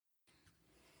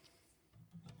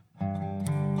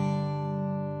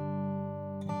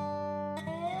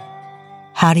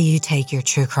How do you take your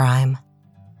true crime?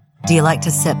 Do you like to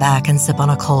sit back and sip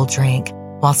on a cold drink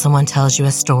while someone tells you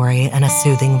a story in a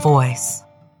soothing voice?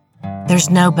 There's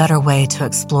no better way to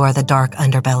explore the dark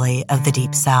underbelly of the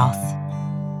Deep South.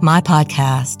 My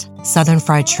podcast, Southern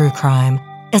Fried True Crime,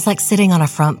 is like sitting on a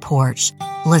front porch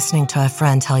listening to a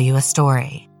friend tell you a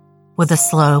story, with the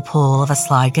slow pull of a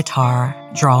slide guitar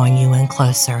drawing you in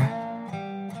closer.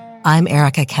 I'm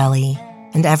Erica Kelly,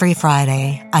 and every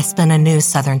Friday I spin a new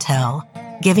Southern tale,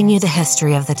 giving you the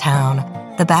history of the town,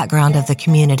 the background of the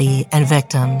community and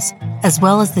victims, as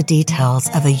well as the details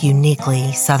of a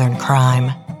uniquely Southern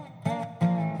crime.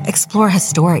 Explore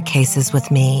historic cases with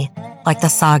me, like the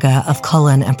saga of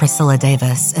Cullen and Priscilla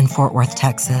Davis in Fort Worth,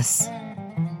 Texas.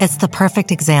 It's the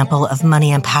perfect example of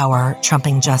money and power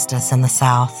trumping justice in the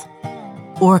South.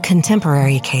 Or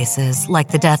contemporary cases like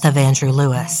the death of Andrew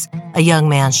Lewis, a young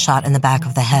man shot in the back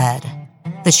of the head.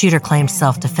 The shooter claimed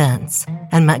self-defense,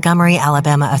 and Montgomery,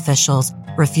 Alabama officials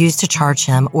refused to charge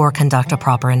him or conduct a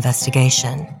proper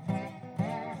investigation.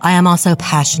 I am also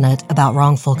passionate about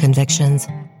wrongful convictions,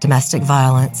 domestic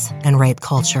violence, and rape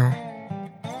culture.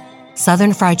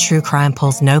 Southern Fried True Crime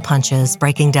pulls no punches,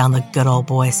 breaking down the good old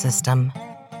boy system.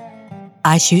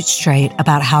 I shoot straight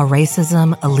about how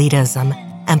racism, elitism,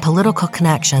 and political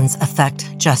connections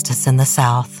affect justice in the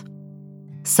South.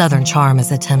 Southern charm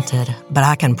is attempted, but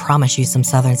I can promise you some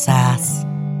Southern sass.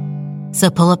 So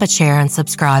pull up a chair and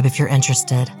subscribe if you're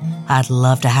interested. I'd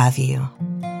love to have you.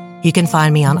 You can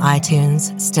find me on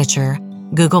iTunes, Stitcher,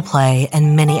 Google Play,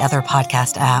 and many other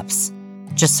podcast apps.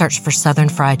 Just search for Southern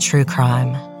Fried True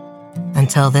Crime.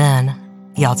 Until then,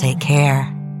 y'all take care.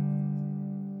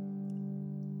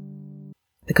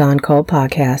 The Gone Cold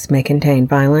podcast may contain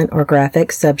violent or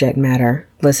graphic subject matter.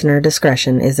 Listener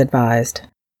discretion is advised.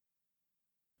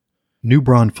 New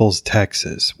Braunfels,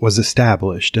 Texas, was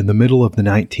established in the middle of the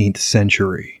 19th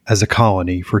century as a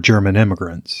colony for German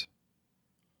immigrants.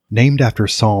 Named after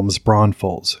Solms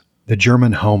Braunfels, the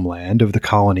German homeland of the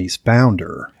colony's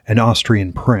founder, an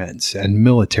Austrian prince and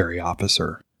military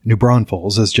officer, New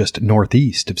Braunfels is just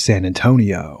northeast of San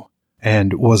Antonio,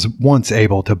 and was once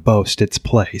able to boast its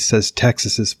place as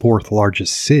Texas's fourth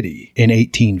largest city in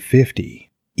 1850,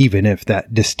 even if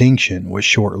that distinction was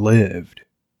short-lived.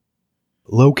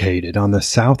 Located on the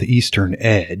southeastern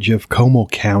edge of Comal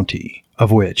County,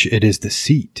 of which it is the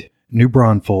seat, New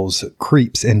Braunfels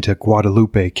creeps into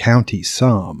Guadalupe County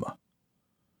some.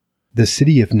 The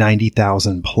city of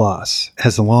 90,000 plus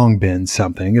has long been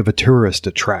something of a tourist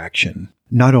attraction,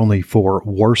 not only for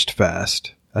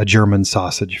Wurstfest, a German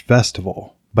sausage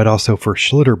festival, but also for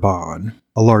Schlitterbahn,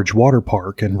 a large water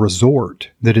park and resort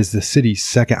that is the city's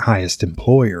second highest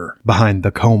employer behind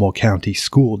the Comal County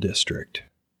School District.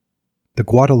 The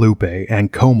Guadalupe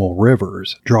and Comal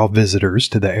rivers draw visitors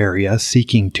to the area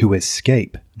seeking to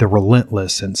escape the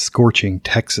relentless and scorching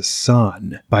Texas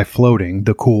sun by floating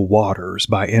the cool waters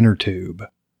by inner tube.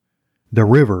 The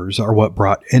rivers are what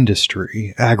brought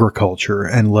industry, agriculture,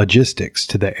 and logistics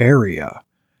to the area,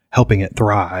 helping it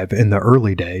thrive in the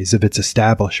early days of its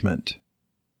establishment.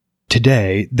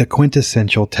 Today, the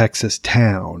quintessential Texas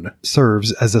town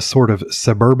serves as a sort of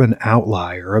suburban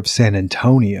outlier of San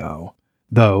Antonio,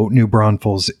 though New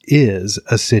Braunfels is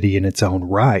a city in its own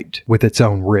right, with its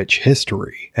own rich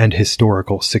history and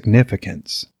historical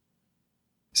significance.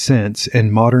 Since,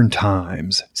 in modern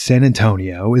times, San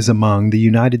Antonio is among the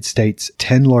United States'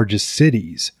 10 largest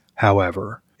cities,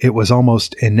 however, it was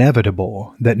almost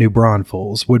inevitable that New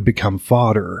Braunfels would become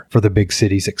fodder for the big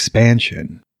city's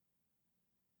expansion.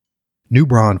 New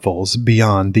Braunfels,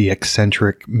 beyond the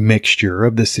eccentric mixture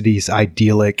of the city's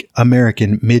idyllic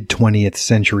American mid-20th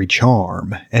century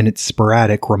charm and its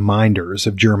sporadic reminders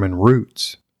of German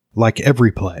roots, like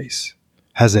every place,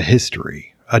 has a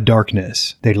history, a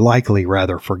darkness they'd likely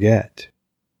rather forget.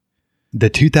 The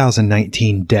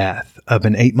 2019 death of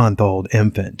an 8-month-old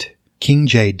infant, King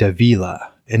J.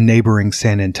 Davila, in neighboring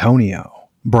San Antonio,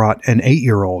 brought an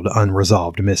 8-year-old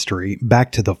unresolved mystery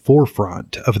back to the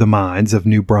forefront of the minds of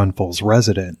New Braunfels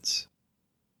residents.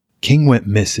 King went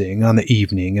missing on the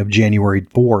evening of January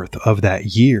 4th of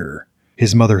that year,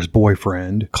 his mother's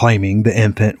boyfriend claiming the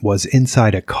infant was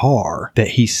inside a car that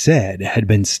he said had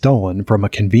been stolen from a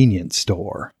convenience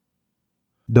store.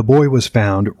 The boy was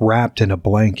found wrapped in a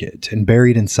blanket and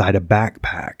buried inside a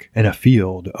backpack in a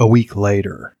field a week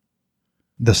later.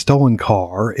 The stolen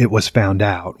car, it was found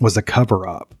out, was a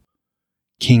cover-up.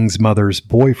 King's mother's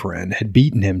boyfriend had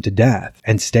beaten him to death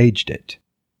and staged it.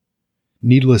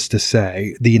 Needless to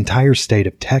say, the entire state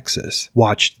of Texas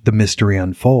watched the mystery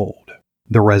unfold.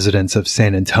 The residents of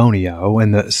San Antonio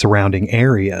and the surrounding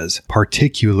areas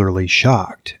particularly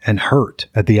shocked and hurt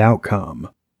at the outcome.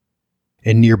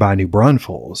 In nearby New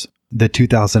Braunfels, the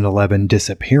 2011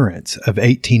 disappearance of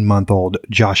 18-month-old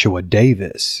Joshua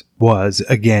Davis was,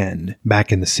 again,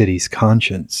 back in the city's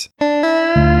conscience.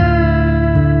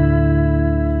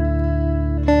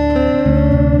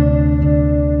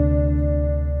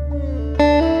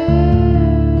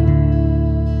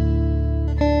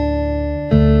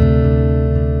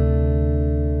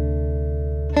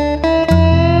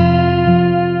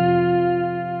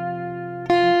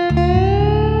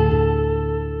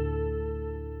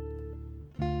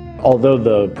 Although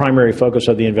the primary focus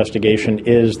of the investigation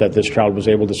is that this child was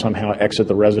able to somehow exit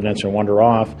the residence and wander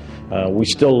off, we're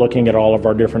still looking at all of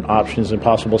our different options and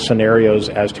possible scenarios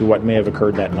as to what may have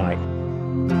occurred that night.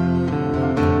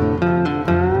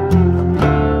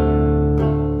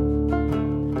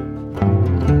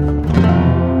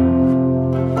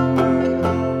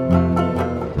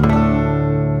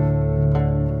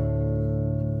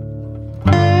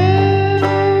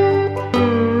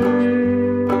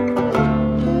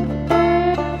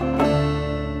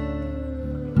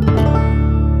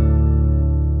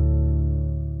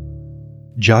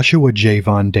 Joshua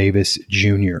Javon Davis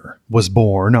Jr. was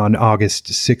born on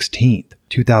August 16,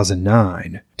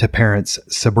 2009, to parents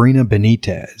Sabrina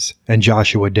Benitez and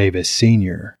Joshua Davis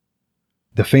Sr.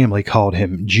 The family called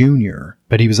him Junior,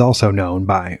 but he was also known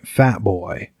by Fat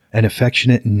Boy, an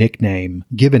affectionate nickname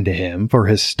given to him for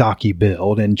his stocky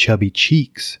build and chubby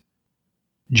cheeks.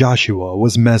 Joshua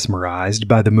was mesmerized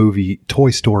by the movie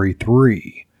Toy Story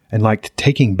 3 and liked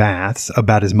taking baths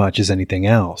about as much as anything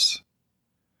else.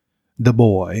 The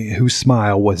boy, whose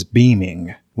smile was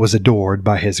beaming, was adored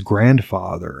by his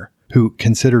grandfather, who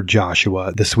considered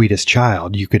Joshua the sweetest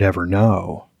child you could ever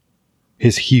know.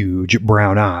 His huge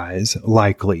brown eyes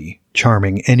likely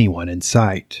charming anyone in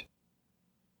sight.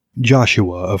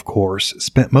 Joshua, of course,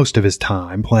 spent most of his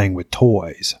time playing with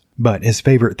toys, but his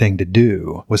favorite thing to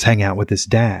do was hang out with his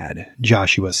dad,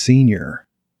 Joshua Sr.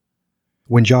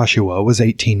 When Joshua was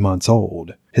 18 months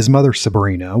old, his mother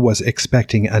Sabrina was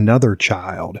expecting another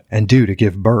child and due to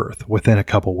give birth within a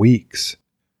couple weeks.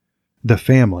 The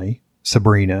family,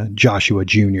 Sabrina, Joshua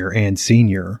Jr. and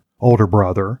Sr., older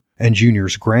brother, and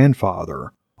Junior's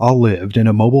grandfather, all lived in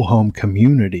a mobile home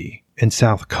community in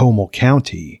South Comal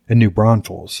County in New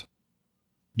Braunfels.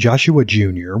 Joshua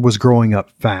Jr. was growing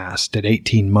up fast at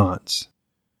 18 months.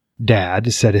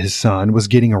 Dad said his son was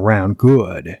getting around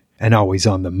good and always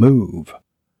on the move.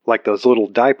 Like those little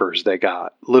diapers they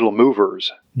got, little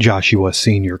movers, Joshua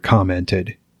Sr.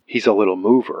 commented. He's a little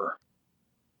mover.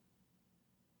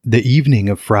 The evening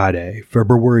of Friday,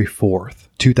 February 4th,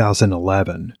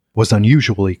 2011, was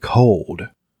unusually cold.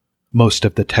 Most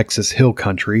of the Texas Hill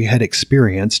Country had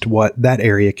experienced what that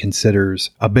area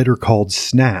considers a bitter cold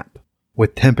snap,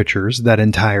 with temperatures that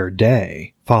entire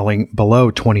day falling below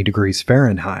 20 degrees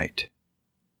Fahrenheit.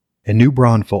 In New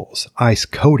Braunfels, ice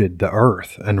coated the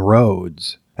earth and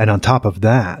roads, and on top of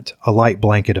that, a light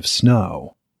blanket of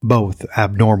snow, both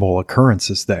abnormal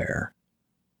occurrences there.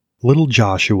 Little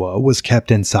Joshua was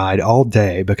kept inside all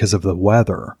day because of the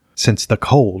weather, since the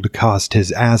cold caused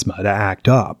his asthma to act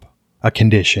up, a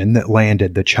condition that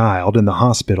landed the child in the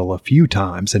hospital a few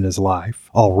times in his life,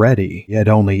 already at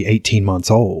only 18 months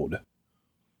old.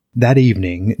 That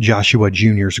evening, Joshua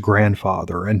Jr.'s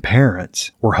grandfather and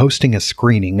parents were hosting a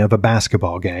screening of a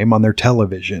basketball game on their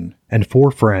television, and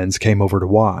 4 friends came over to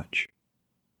watch.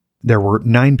 There were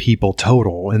 9 people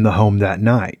total in the home that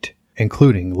night,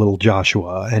 including little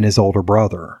Joshua and his older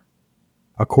brother.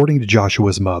 According to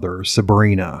Joshua's mother,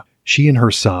 Sabrina, she and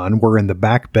her son were in the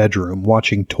back bedroom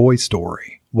watching Toy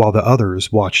Story, while the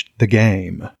others watched the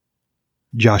game.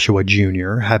 Joshua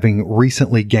Jr., having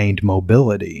recently gained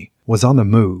mobility, was on the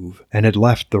move and had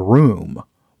left the room,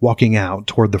 walking out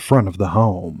toward the front of the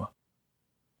home.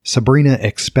 Sabrina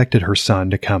expected her son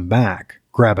to come back,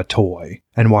 grab a toy,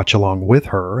 and watch along with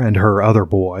her and her other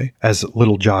boy, as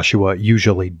little Joshua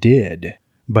usually did,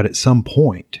 but at some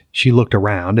point she looked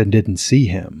around and didn't see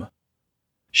him.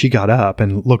 She got up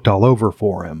and looked all over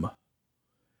for him.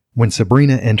 When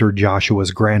Sabrina entered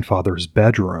Joshua's grandfather's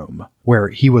bedroom, where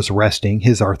he was resting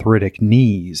his arthritic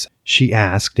knees, she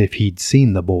asked if he'd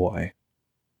seen the boy.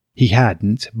 He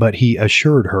hadn't, but he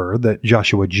assured her that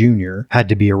Joshua Jr. had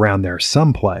to be around there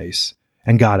someplace,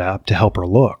 and got up to help her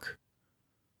look.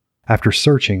 After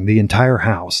searching the entire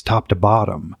house top to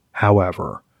bottom,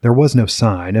 however, there was no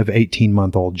sign of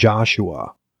 18-month-old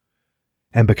Joshua.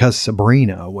 And because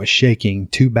Sabrina was shaking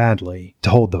too badly to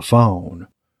hold the phone,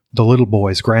 the little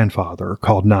boy's grandfather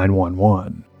called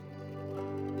 911.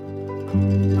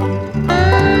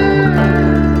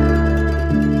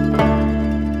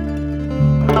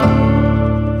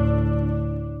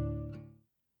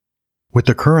 With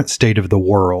the current state of the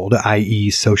world,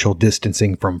 i.e. social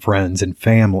distancing from friends and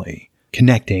family,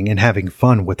 connecting and having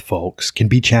fun with folks can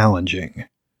be challenging.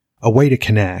 A way to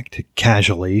connect,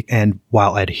 casually and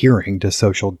while adhering to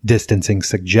social distancing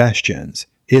suggestions,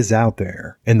 is out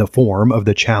there in the form of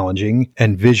the challenging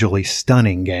and visually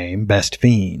stunning game Best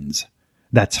Fiends.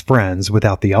 That's Friends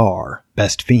without the R,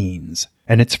 Best Fiends,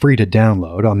 and it's free to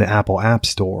download on the Apple App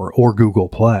Store or Google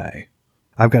Play.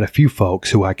 I've got a few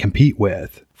folks who I compete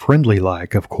with, friendly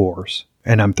like, of course,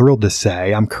 and I'm thrilled to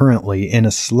say I'm currently in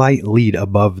a slight lead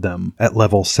above them at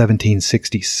level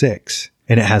 1766,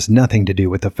 and it has nothing to do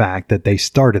with the fact that they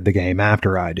started the game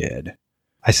after I did.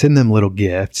 I send them little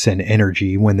gifts and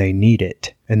energy when they need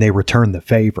it, and they return the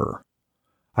favor.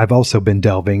 I've also been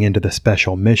delving into the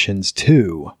special missions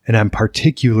too, and I'm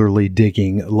particularly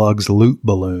digging Lug's Loot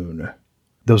Balloon.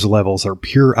 Those levels are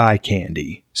pure eye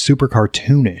candy, super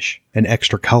cartoonish, and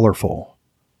extra colorful.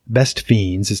 Best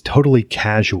Fiends is totally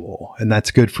casual, and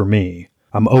that's good for me.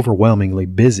 I'm overwhelmingly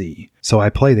busy, so I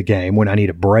play the game when I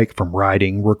need a break from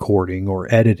writing, recording,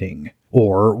 or editing,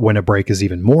 or when a break is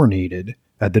even more needed,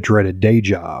 at the dreaded day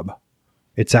job.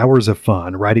 It's hours of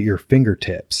fun right at your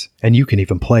fingertips, and you can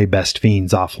even play Best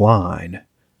Fiends offline.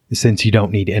 Since you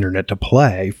don't need internet to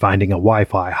play, finding a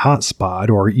Wi-Fi hotspot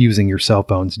or using your cell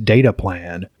phone's data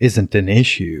plan isn't an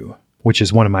issue, which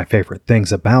is one of my favorite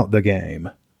things about the game.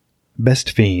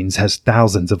 Best Fiends has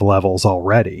thousands of levels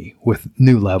already, with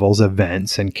new levels,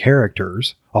 events, and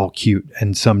characters, all cute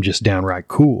and some just downright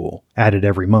cool, added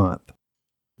every month.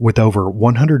 With over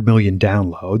 100 million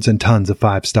downloads and tons of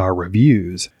 5-star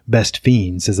reviews, Best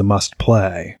Fiends is a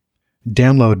must-play.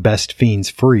 Download Best Fiends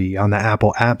free on the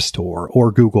Apple App Store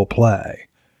or Google Play.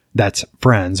 That's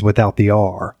Friends without the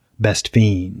R, Best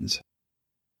Fiends.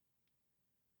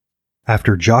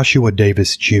 After Joshua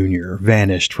Davis Jr.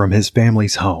 vanished from his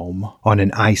family's home on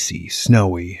an icy,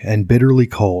 snowy, and bitterly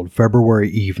cold February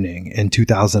evening in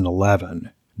 2011,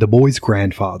 the boy's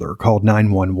grandfather called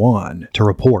 911 to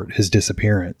report his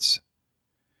disappearance.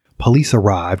 Police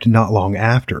arrived not long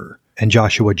after, and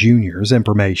Joshua Jr.'s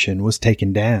information was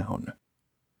taken down.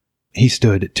 He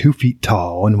stood 2 feet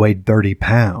tall and weighed 30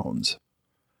 pounds.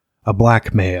 A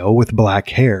black male with black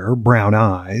hair, brown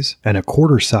eyes, and a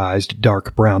quarter-sized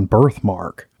dark brown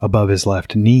birthmark above his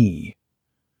left knee.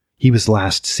 He was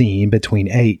last seen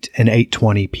between 8 and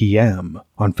 8:20 p.m.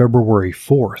 on February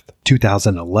 4th,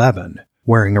 2011,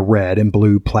 wearing a red and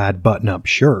blue plaid button-up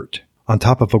shirt on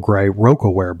top of a gray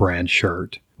Rocawear brand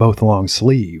shirt, both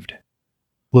long-sleeved.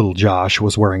 Little Josh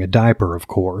was wearing a diaper, of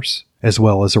course, as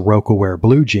well as a Rocawear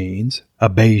blue jeans, a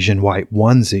beige and white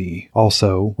onesie,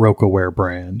 also Rocawear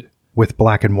brand, with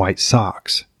black and white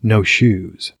socks, no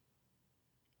shoes.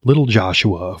 Little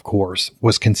Joshua, of course,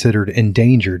 was considered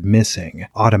endangered missing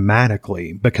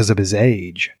automatically because of his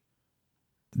age.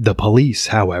 The police,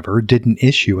 however, didn't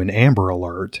issue an Amber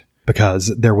Alert because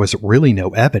there was really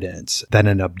no evidence that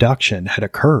an abduction had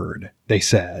occurred, they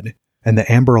said, and the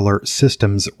Amber Alert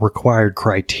system's required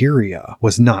criteria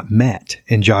was not met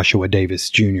in Joshua Davis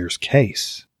Jr.'s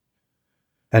case.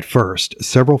 At first,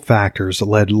 several factors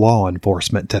led law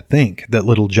enforcement to think that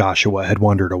little Joshua had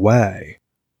wandered away.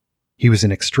 He was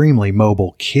an extremely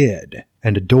mobile kid,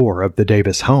 and a door of the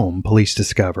Davis home police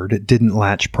discovered didn't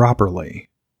latch properly.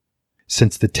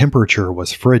 Since the temperature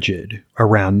was frigid,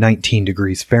 around 19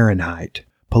 degrees Fahrenheit,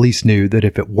 police knew that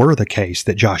if it were the case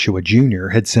that Joshua Jr.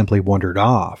 had simply wandered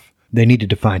off, they needed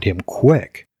to find him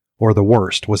quick, or the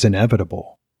worst was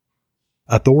inevitable.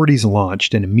 Authorities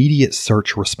launched an immediate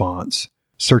search response,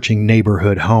 searching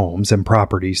neighborhood homes and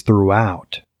properties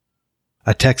throughout.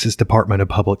 A Texas Department of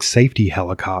Public Safety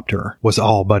helicopter was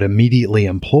all but immediately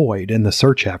employed in the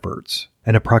search efforts,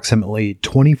 and approximately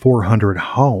 2,400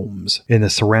 homes in the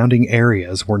surrounding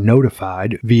areas were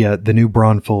notified via the New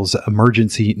Braunfels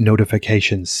Emergency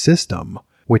Notification System,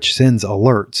 which sends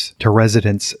alerts to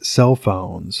residents' cell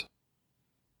phones.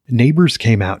 Neighbors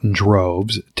came out in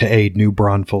droves to aid New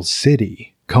Braunfels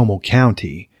City, Como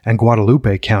County, and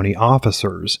Guadalupe County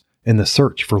officers in the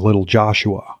search for little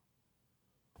Joshua.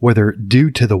 Whether due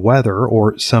to the weather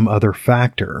or some other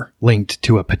factor linked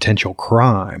to a potential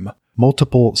crime,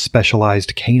 multiple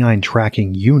specialized canine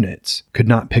tracking units could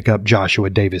not pick up Joshua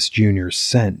Davis Jr.'s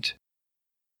scent.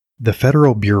 The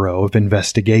Federal Bureau of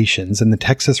Investigations and the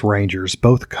Texas Rangers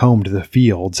both combed the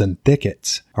fields and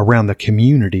thickets around the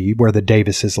community where the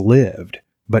Davises lived,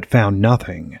 but found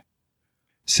nothing.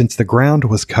 Since the ground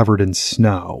was covered in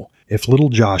snow, if little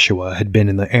Joshua had been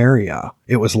in the area,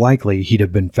 it was likely he'd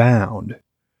have been found.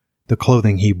 The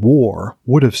clothing he wore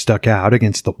would have stuck out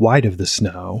against the white of the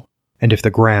snow, and if the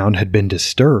ground had been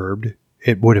disturbed,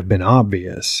 it would have been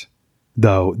obvious.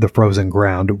 Though the frozen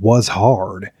ground was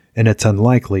hard, and it's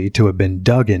unlikely to have been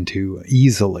dug into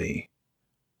easily.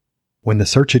 When the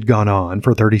search had gone on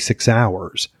for 36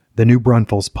 hours, the New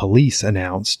Braunfels police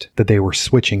announced that they were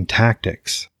switching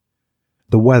tactics.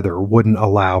 The weather wouldn't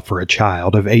allow for a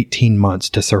child of 18 months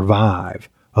to survive,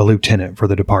 a lieutenant for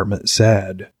the department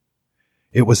said.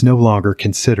 It was no longer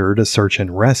considered a search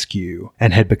and rescue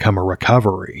and had become a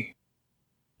recovery.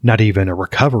 Not even a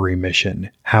recovery mission,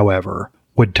 however,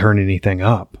 would turn anything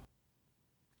up.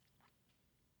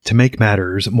 To make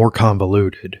matters more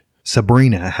convoluted,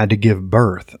 Sabrina had to give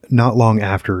birth not long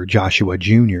after Joshua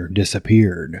Jr.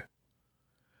 disappeared.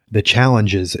 The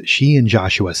challenges she and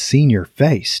Joshua Sr.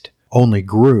 faced only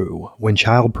grew when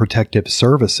Child Protective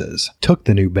Services took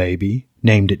the new baby,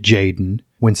 named Jaden,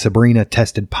 when Sabrina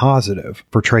tested positive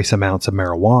for trace amounts of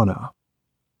marijuana.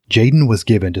 Jaden was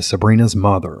given to Sabrina's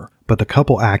mother, but the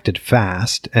couple acted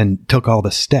fast and took all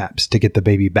the steps to get the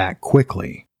baby back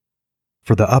quickly.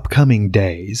 For the upcoming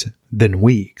days, then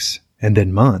weeks, and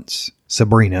then months,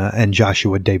 Sabrina and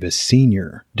Joshua Davis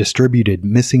Sr. distributed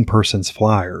missing persons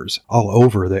flyers all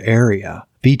over the area,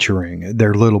 featuring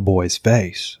their little boy's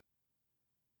face.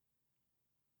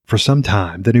 For some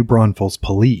time, the New Braunfels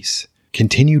police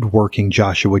continued working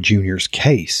Joshua Jr.'s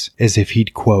case as if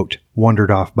he'd, quote,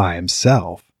 wandered off by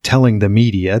himself, telling the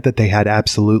media that they had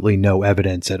absolutely no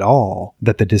evidence at all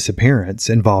that the disappearance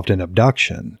involved an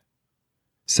abduction.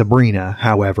 Sabrina,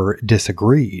 however,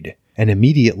 disagreed and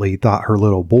immediately thought her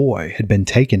little boy had been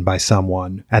taken by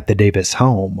someone at the Davis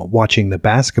home watching the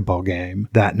basketball game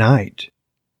that night.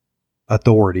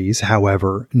 Authorities,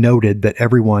 however, noted that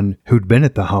everyone who'd been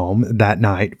at the home that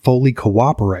night fully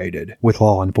cooperated with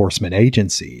law enforcement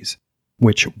agencies,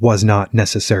 which was not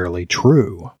necessarily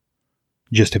true.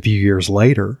 Just a few years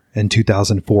later, in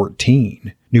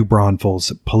 2014, New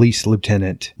Braunfels Police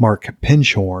Lieutenant Mark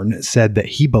Pinshorn said that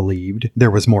he believed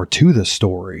there was more to the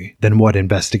story than what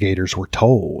investigators were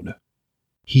told.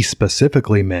 He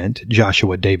specifically meant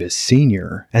Joshua Davis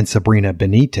Sr. and Sabrina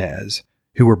Benitez,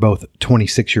 who were both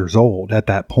 26 years old at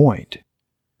that point.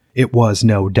 It was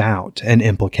no doubt an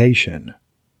implication.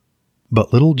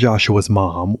 But little Joshua's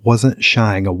mom wasn't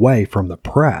shying away from the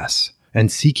press and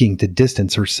seeking to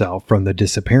distance herself from the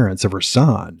disappearance of her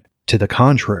son. To the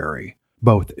contrary,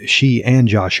 both she and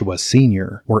Joshua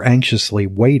Sr. were anxiously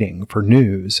waiting for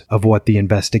news of what the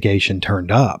investigation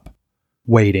turned up,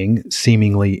 waiting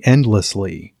seemingly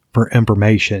endlessly for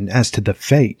information as to the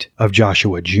fate of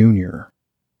Joshua Jr.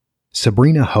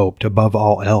 Sabrina hoped above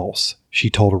all else, she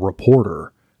told a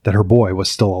reporter, that her boy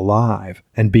was still alive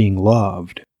and being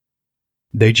loved.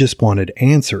 They just wanted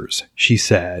answers, she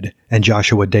said, and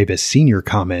Joshua Davis Sr.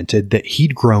 commented that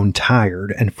he'd grown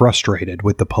tired and frustrated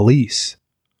with the police.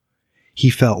 He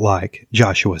felt like,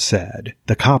 Joshua said,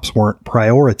 the cops weren't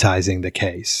prioritizing the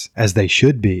case as they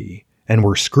should be and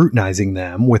were scrutinizing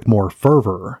them with more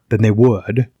fervor than they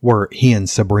would were he and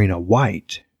Sabrina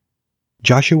white.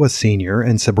 Joshua Sr.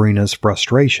 and Sabrina's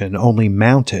frustration only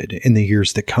mounted in the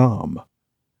years to come.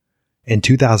 In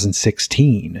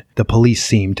 2016, the police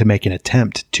seemed to make an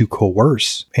attempt to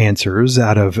coerce answers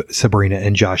out of Sabrina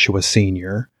and Joshua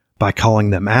Sr. by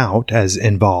calling them out as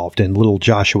involved in little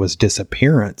Joshua's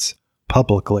disappearance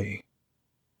publicly.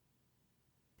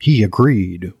 He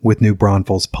agreed with New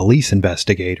Braunfels police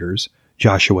investigators,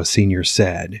 Joshua Sr.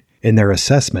 said, in their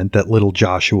assessment that little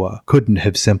Joshua couldn't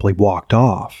have simply walked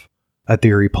off, a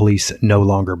theory police no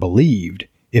longer believed,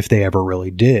 if they ever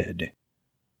really did.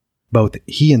 Both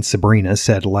he and Sabrina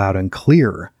said loud and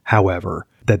clear, however,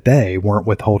 that they weren't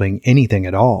withholding anything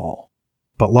at all.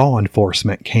 But law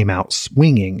enforcement came out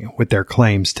swinging with their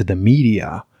claims to the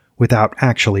media without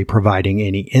actually providing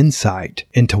any insight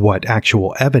into what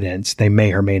actual evidence they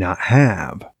may or may not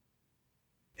have.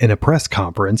 In a press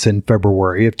conference in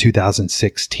February of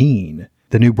 2016,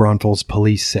 the New Braunfels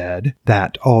police said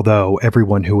that although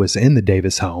everyone who was in the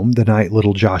Davis home the night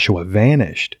little Joshua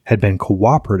vanished had been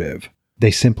cooperative,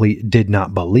 they simply did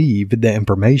not believe the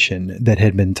information that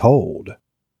had been told.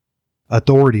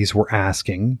 Authorities were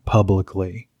asking,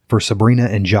 publicly, for Sabrina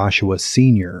and Joshua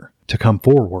Sr. to come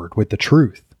forward with the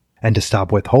truth and to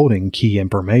stop withholding key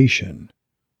information.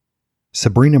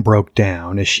 Sabrina broke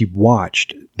down as she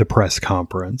watched the press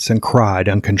conference and cried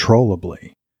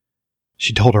uncontrollably.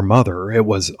 She told her mother it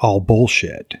was all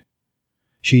bullshit.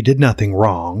 She did nothing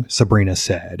wrong, Sabrina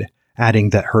said,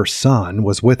 adding that her son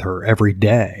was with her every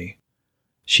day.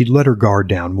 She'd let her guard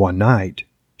down one night,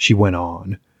 she went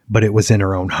on, but it was in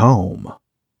her own home.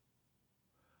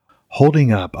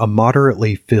 Holding up a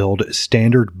moderately filled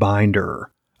standard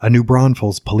binder, a New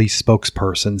Braunfels police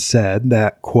spokesperson said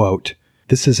that, quote,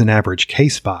 "This is an average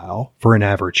case file for an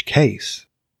average case."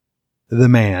 The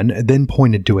man then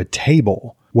pointed to a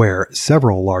table where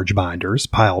several large binders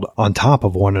piled on top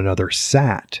of one another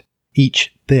sat,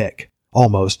 each thick,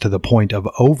 almost to the point of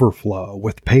overflow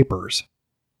with papers.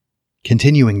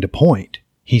 Continuing to point,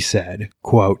 he said,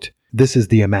 quote, "This is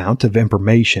the amount of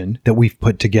information that we've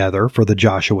put together for the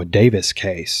Joshua Davis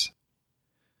case."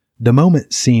 The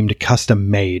moment seemed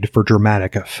custom-made for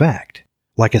dramatic effect,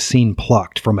 like a scene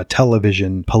plucked from a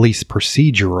television police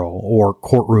procedural or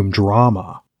courtroom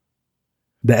drama.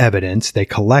 The evidence they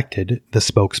collected, the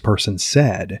spokesperson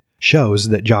said, shows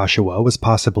that Joshua was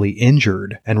possibly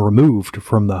injured and removed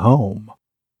from the home.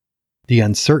 The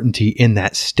uncertainty in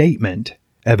that statement,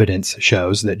 "evidence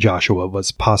shows that Joshua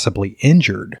was possibly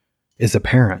injured," is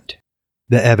apparent.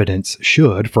 The evidence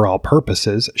should, for all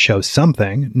purposes, show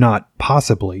something, not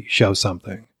possibly show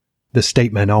something. The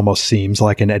statement almost seems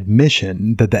like an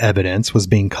admission that the evidence was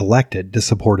being collected to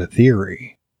support a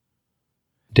theory.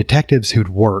 Detectives who'd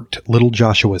worked little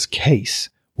Joshua's case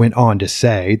went on to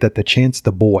say that the chance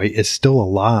the boy is still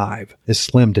alive is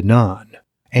slim to none,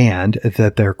 and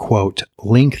that their, quote,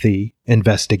 "lengthy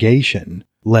investigation"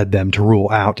 led them to rule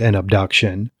out an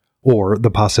abduction or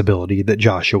the possibility that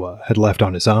Joshua had left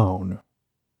on his own.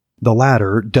 The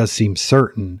latter does seem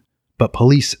certain, but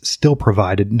police still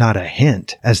provided not a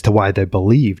hint as to why they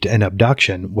believed an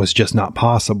abduction was just not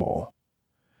possible.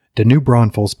 The New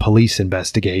Braunfels police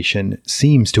investigation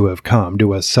seems to have come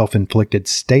to a self-inflicted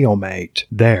stalemate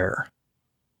there.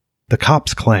 The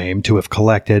cops claim to have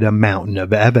collected a mountain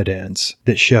of evidence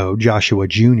that showed Joshua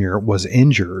Jr. was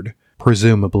injured,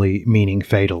 presumably meaning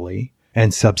fatally,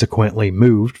 and subsequently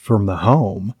moved from the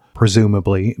home,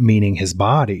 presumably meaning his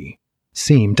body,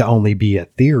 seemed to only be a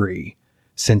theory,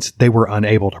 since they were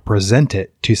unable to present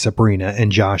it to Sabrina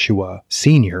and Joshua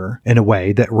Sr. in a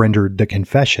way that rendered the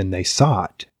confession they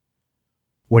sought.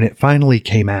 When it finally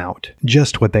came out,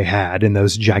 just what they had in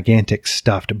those gigantic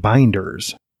stuffed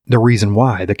binders, the reason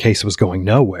why the case was going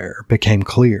nowhere became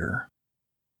clear.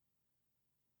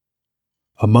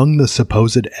 Among the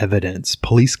supposed evidence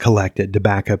police collected to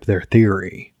back up their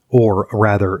theory, or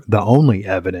rather the only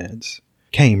evidence,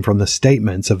 came from the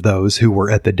statements of those who were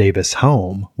at the Davis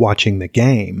home watching the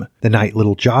game the night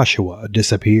little Joshua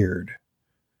disappeared.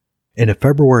 In a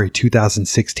February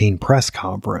 2016 press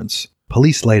conference,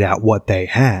 police laid out what they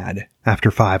had after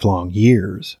 5 long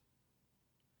years.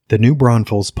 The New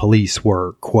Braunfels police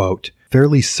were, quote,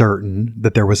 "fairly certain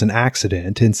that there was an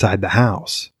accident inside the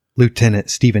house," Lieutenant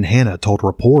Stephen Hanna told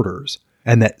reporters,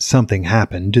 and that something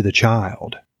happened to the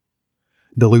child.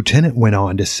 The lieutenant went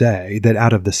on to say that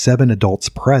out of the 7 adults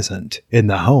present in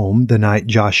the home the night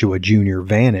Joshua Jr.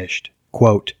 vanished,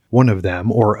 quote, "one of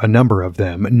them or a number of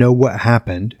them know what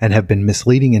happened and have been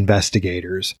misleading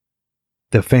investigators.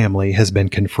 The family has been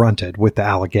confronted with the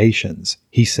allegations,"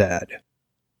 he said.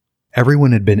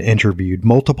 Everyone had been interviewed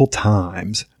multiple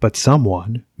times, but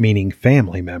someone, meaning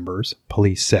family members,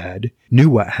 police said, knew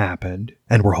what happened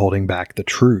and were holding back the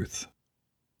truth.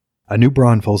 A New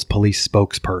Braunfels police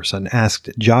spokesperson asked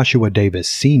Joshua Davis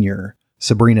Sr.,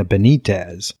 Sabrina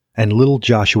Benitez, and little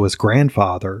Joshua's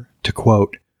grandfather to,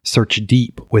 quote, "search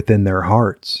deep within their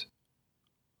hearts."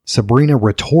 Sabrina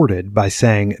retorted by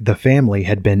saying the family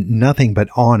had been nothing but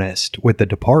honest with the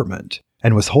department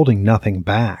and was holding nothing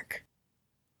back.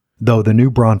 Though the New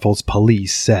Braunfels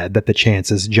police said that the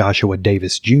chances Joshua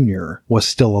Davis Jr. was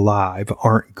still alive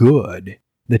aren't good,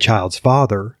 the child's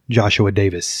father, Joshua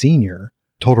Davis Sr.,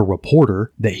 told a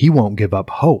reporter that he won't give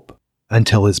up hope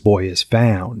until his boy is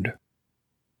found.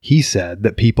 He said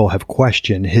that people have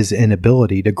questioned his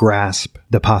inability to grasp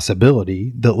the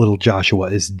possibility that little Joshua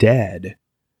is dead.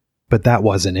 But that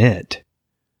wasn't it.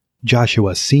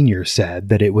 Joshua Sr. said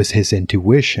that it was his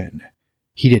intuition.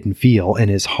 He didn't feel in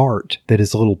his heart that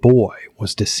his little boy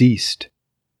was deceased.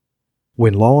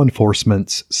 When law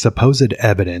enforcement's supposed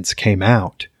evidence came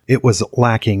out, it was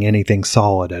lacking anything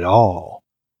solid at all.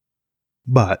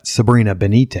 But Sabrina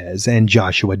Benitez and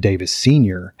Joshua Davis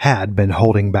Sr. had been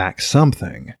holding back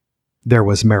something. There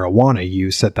was marijuana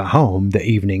use at the home the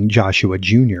evening Joshua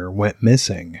Jr. went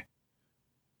missing.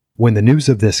 When the news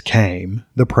of this came,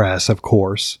 the press, of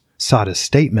course, sought a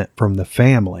statement from the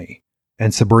family,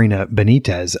 and Sabrina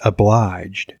Benitez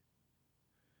obliged.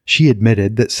 She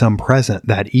admitted that some present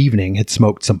that evening had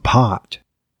smoked some pot.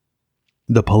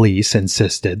 The police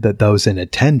insisted that those in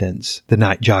attendance the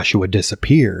night Joshua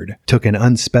disappeared took an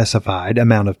unspecified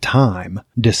amount of time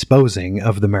disposing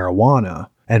of the marijuana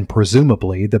and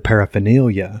presumably the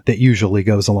paraphernalia that usually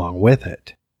goes along with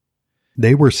it.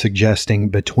 They were suggesting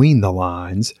between the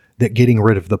lines that getting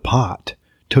rid of the pot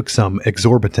took some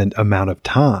exorbitant amount of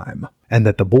time and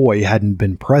that the boy hadn't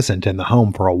been present in the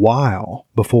home for a while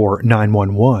before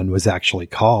 911 was actually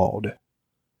called.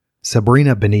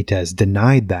 Sabrina Benitez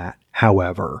denied that,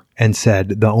 however, and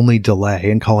said the only delay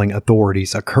in calling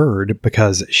authorities occurred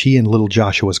because she and little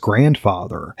Joshua's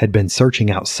grandfather had been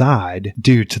searching outside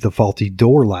due to the faulty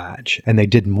door latch, and they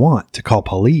didn't want to call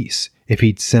police if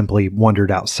he'd simply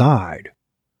wandered outside.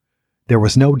 There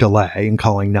was no delay in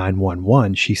calling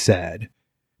 911, she said,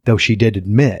 though she did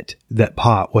admit that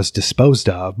pot was disposed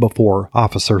of before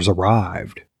officers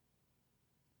arrived.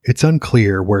 It's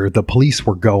unclear where the police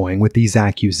were going with these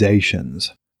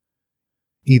accusations.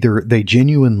 Either they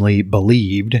genuinely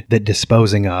believed that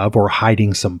disposing of or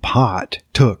hiding some pot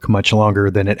took much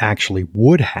longer than it actually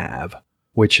would have,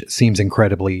 which seems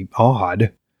incredibly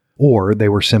odd, or they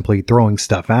were simply throwing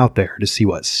stuff out there to see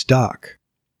what stuck.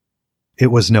 It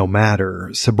was no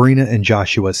matter. Sabrina and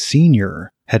Joshua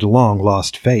Sr. had long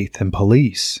lost faith in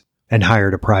police and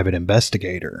hired a private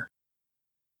investigator.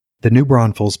 The New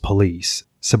Braunfels police,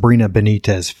 Sabrina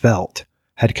Benitez felt,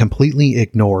 had completely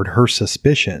ignored her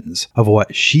suspicions of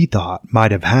what she thought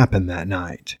might have happened that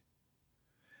night.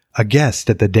 A guest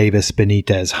at the Davis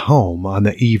Benitez home on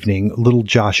the evening little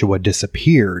Joshua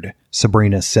disappeared,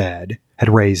 Sabrina said, had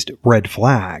raised red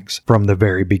flags from the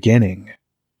very beginning.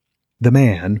 The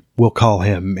man, we'll call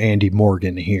him Andy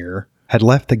Morgan here, had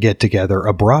left the get-together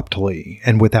abruptly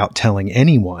and without telling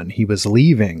anyone he was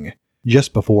leaving,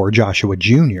 just before Joshua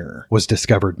Jr. was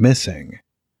discovered missing.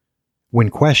 When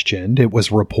questioned, it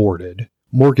was reported,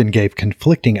 Morgan gave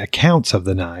conflicting accounts of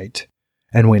the night,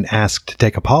 and when asked to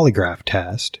take a polygraph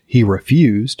test, he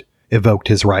refused, evoked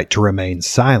his right to remain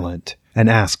silent, and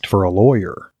asked for a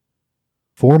lawyer.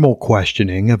 Formal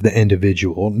questioning of the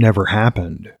individual never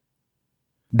happened.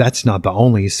 That's not the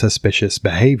only suspicious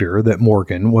behavior that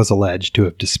Morgan was alleged to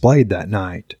have displayed that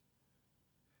night.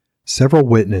 Several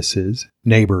witnesses,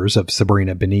 neighbors of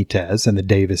Sabrina Benitez and the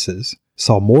Davises,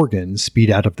 saw Morgan speed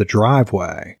out of the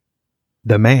driveway.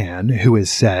 The man, who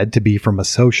is said to be from a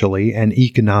socially and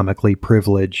economically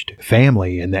privileged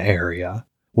family in the area,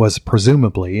 was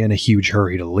presumably in a huge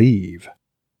hurry to leave.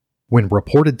 When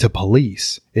reported to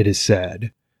police, it is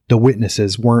said, the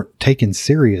witnesses weren't taken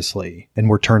seriously and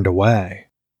were turned away.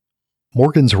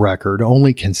 Morgan's record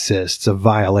only consists of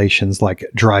violations like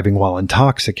driving while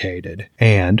intoxicated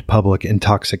and public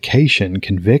intoxication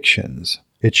convictions,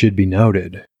 it should be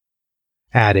noted.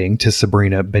 Adding to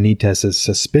Sabrina Benitez's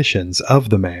suspicions of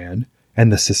the man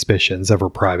and the suspicions of her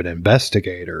private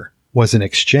investigator was an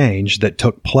exchange that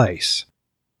took place.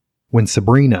 When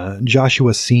Sabrina,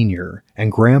 Joshua Sr.,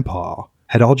 and Grandpa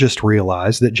had all just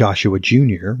realized that Joshua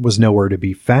Jr. was nowhere to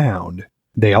be found,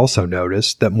 they also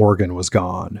noticed that Morgan was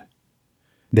gone.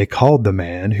 They called the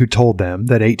man who told them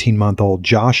that 18-month-old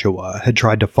Joshua had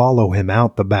tried to follow him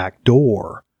out the back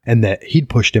door and that he'd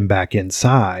pushed him back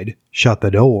inside, shut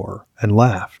the door, and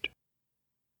left.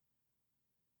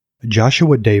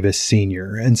 Joshua Davis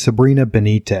Sr. and Sabrina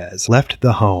Benitez left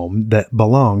the home that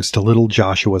belongs to little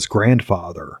Joshua's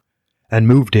grandfather and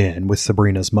moved in with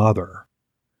Sabrina's mother.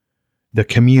 The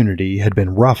community had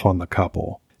been rough on the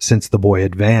couple since the boy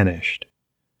had vanished.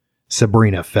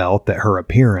 Sabrina felt that her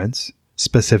appearance,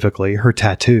 specifically her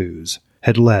tattoos,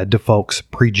 had led to folks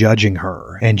prejudging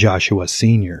her and Joshua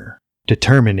Sr.,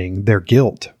 determining their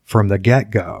guilt from the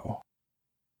get-go.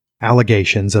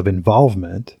 Allegations of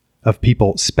involvement, of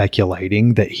people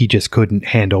speculating that he just couldn't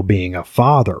handle being a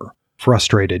father,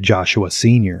 frustrated Joshua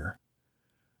Sr.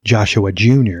 Joshua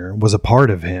Jr. was a part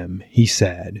of him, he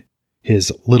said,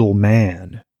 his little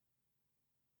man.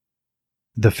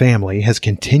 The family has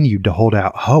continued to hold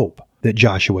out hope that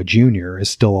Joshua Jr. is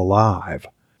still alive,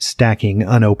 stacking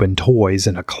unopened toys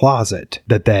in a closet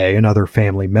that they and other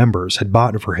family members had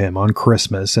bought for him on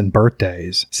Christmas and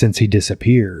birthdays since he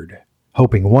disappeared,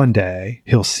 hoping one day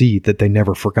he'll see that they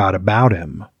never forgot about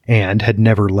him and had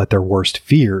never let their worst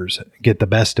fears get the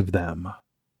best of them.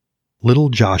 Little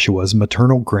Joshua's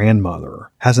maternal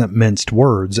grandmother hasn't minced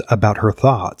words about her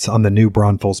thoughts on the New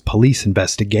Braunfels police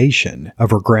investigation of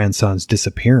her grandson's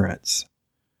disappearance.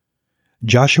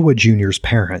 Joshua Jr.'s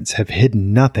parents have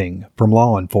hidden nothing from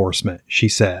law enforcement, she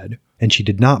said, and she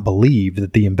did not believe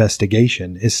that the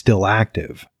investigation is still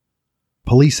active.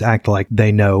 Police act like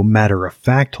they know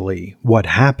matter-of-factly what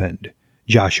happened,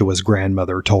 Joshua's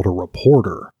grandmother told a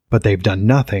reporter, but they've done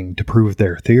nothing to prove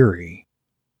their theory.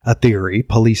 A theory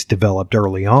police developed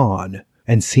early on,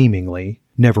 and seemingly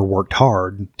never worked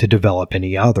hard to develop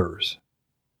any others.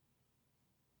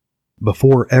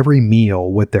 Before every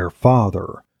meal with their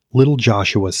father, little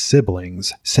Joshua's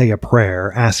siblings say a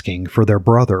prayer asking for their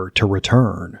brother to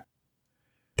return.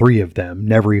 3 of them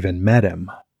never even met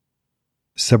him.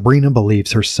 Sabrina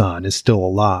believes her son is still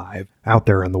alive, out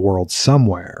there in the world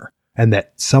somewhere, and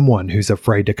that someone who's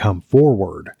afraid to come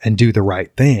forward and do the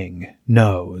right thing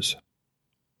knows.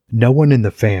 No one in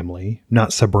the family,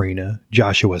 not Sabrina,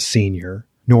 Joshua Sr.,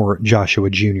 nor Joshua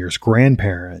Jr.'s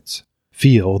grandparents,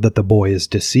 feel that the boy is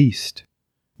deceased.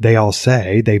 They all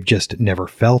say they've just never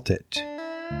felt it.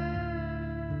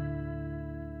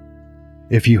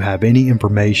 If you have any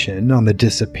information on the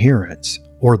disappearance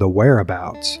or the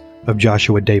whereabouts of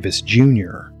Joshua Davis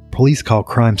Jr., please call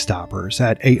Crime Stoppers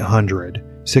at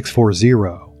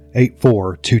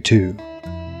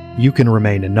 800-640-8422. You can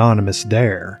remain anonymous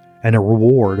there, and a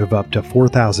reward of up to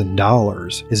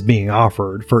 $4,000 is being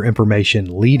offered for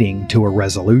information leading to a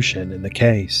resolution in the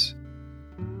case.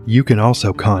 You can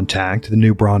also contact the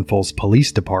New Braunfels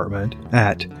Police Department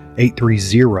at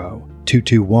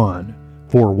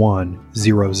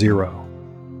 830-221-4100.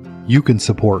 You can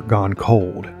support Gone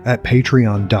Cold at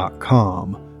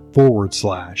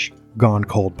patreon.com/Gone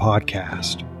Cold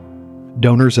Podcast.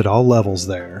 Donors at all levels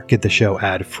there get the show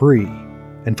ad-free,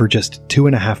 and for just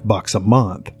 $2.50 a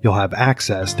month, you'll have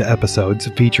access to episodes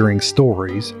featuring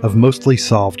stories of mostly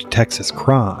solved Texas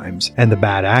crimes and the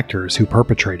bad actors who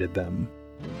perpetrated them.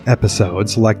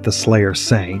 Episodes like The Slayer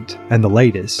Saint and the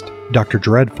latest, Dr.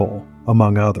 Dreadful,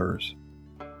 among others.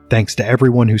 Thanks to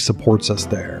everyone who supports us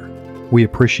there. We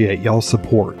appreciate y'all's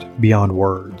support beyond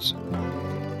words.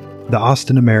 The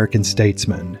Austin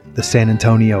American-Statesman, the San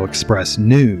Antonio Express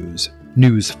News,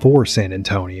 News for San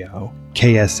Antonio,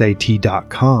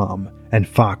 KSAT.com, and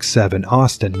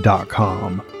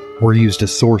Fox7Austin.com were used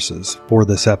as sources for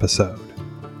this episode.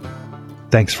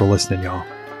 Thanks for listening, y'all.